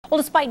Well,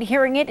 despite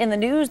hearing it in the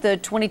news, the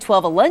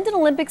 2012 London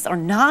Olympics are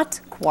not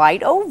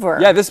quite over.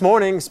 Yeah, this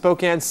morning,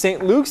 Spokane's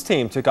St. Luke's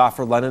team took off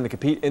for London to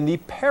compete in the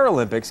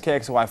Paralympics.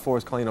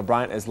 KXLY4's Colleen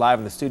is live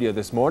in the studio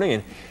this morning,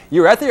 and you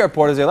were at the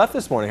airport as they left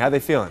this morning. How are they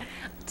feeling?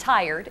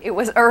 Tired. It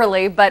was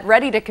early, but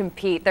ready to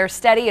compete. They're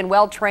steady and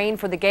well trained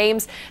for the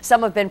games.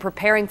 Some have been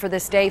preparing for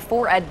this day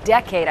for a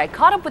decade. I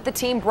caught up with the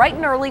team bright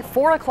and early,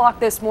 4 o'clock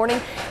this morning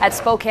at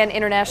Spokane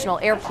International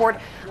Airport.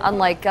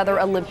 Unlike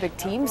other Olympic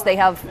teams, they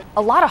have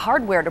a lot of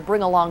hardware to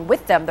bring along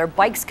with them. Their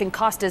bikes can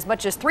cost as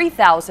much as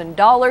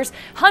 $3,000,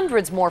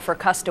 hundreds more for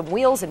custom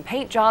wheels and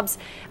paint jobs.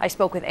 I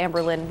spoke with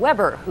Amberlynn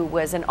Weber, who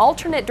was an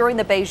alternate during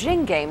the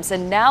Beijing Games,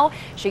 and now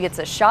she gets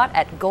a shot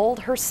at gold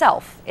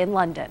herself in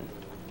London.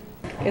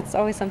 It's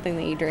always something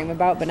that you dream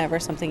about, but never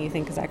something you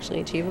think is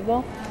actually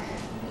achievable.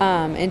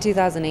 In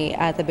 2008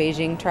 at the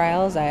Beijing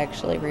trials, I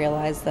actually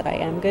realized that I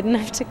am good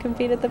enough to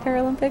compete at the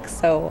Paralympics,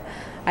 so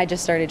I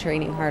just started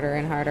training harder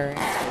and harder.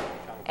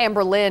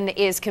 Amberlynn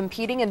is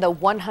competing in the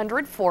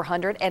 100,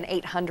 400, and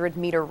 800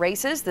 meter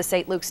races. The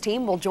St. Luke's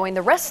team will join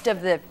the rest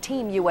of the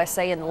Team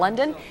USA in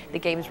London. The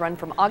games run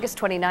from August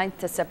 29th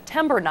to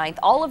September 9th.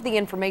 All of the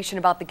information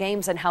about the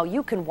games and how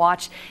you can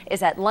watch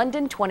is at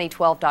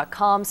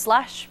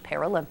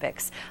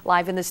london2012.com/Paralympics.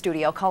 Live in the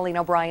studio, Colleen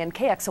O'Brien,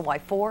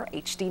 KXLY4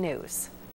 HD News.